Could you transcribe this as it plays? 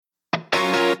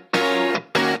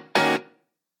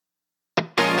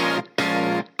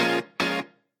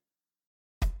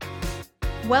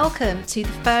Welcome to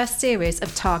the first series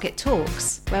of Target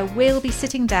Talks, where we'll be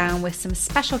sitting down with some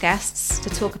special guests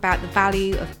to talk about the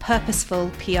value of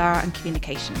purposeful PR and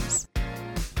communications.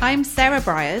 I'm Sarah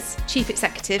Briers, Chief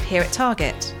Executive here at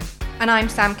Target. And I'm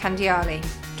Sam Candiali,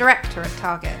 Director at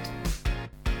Target.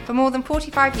 For more than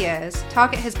 45 years,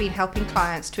 Target has been helping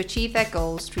clients to achieve their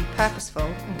goals through purposeful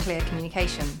and clear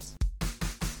communications.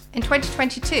 In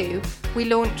 2022, we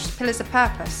launched Pillars of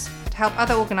Purpose to help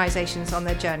other organisations on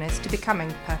their journeys to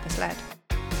becoming purpose-led.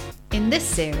 In this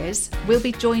series, we'll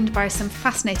be joined by some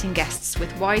fascinating guests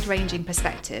with wide-ranging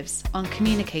perspectives on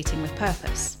communicating with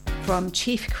purpose, from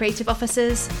chief creative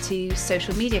officers to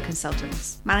social media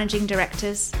consultants, managing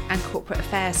directors and corporate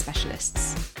affairs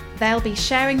specialists. They'll be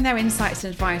sharing their insights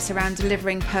and advice around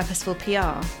delivering purposeful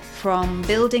PR, from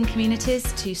building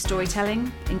communities to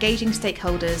storytelling, engaging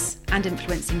stakeholders and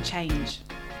influencing change.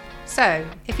 So,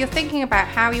 if you're thinking about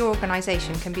how your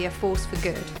organisation can be a force for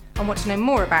good and want to know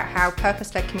more about how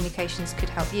purpose-led communications could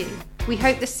help you, we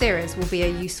hope this series will be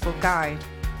a useful guide.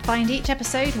 Find each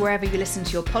episode wherever you listen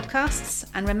to your podcasts,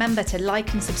 and remember to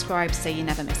like and subscribe so you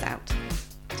never miss out.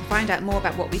 To find out more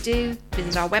about what we do,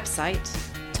 visit our website,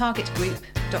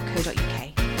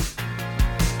 targetgroup.co.uk.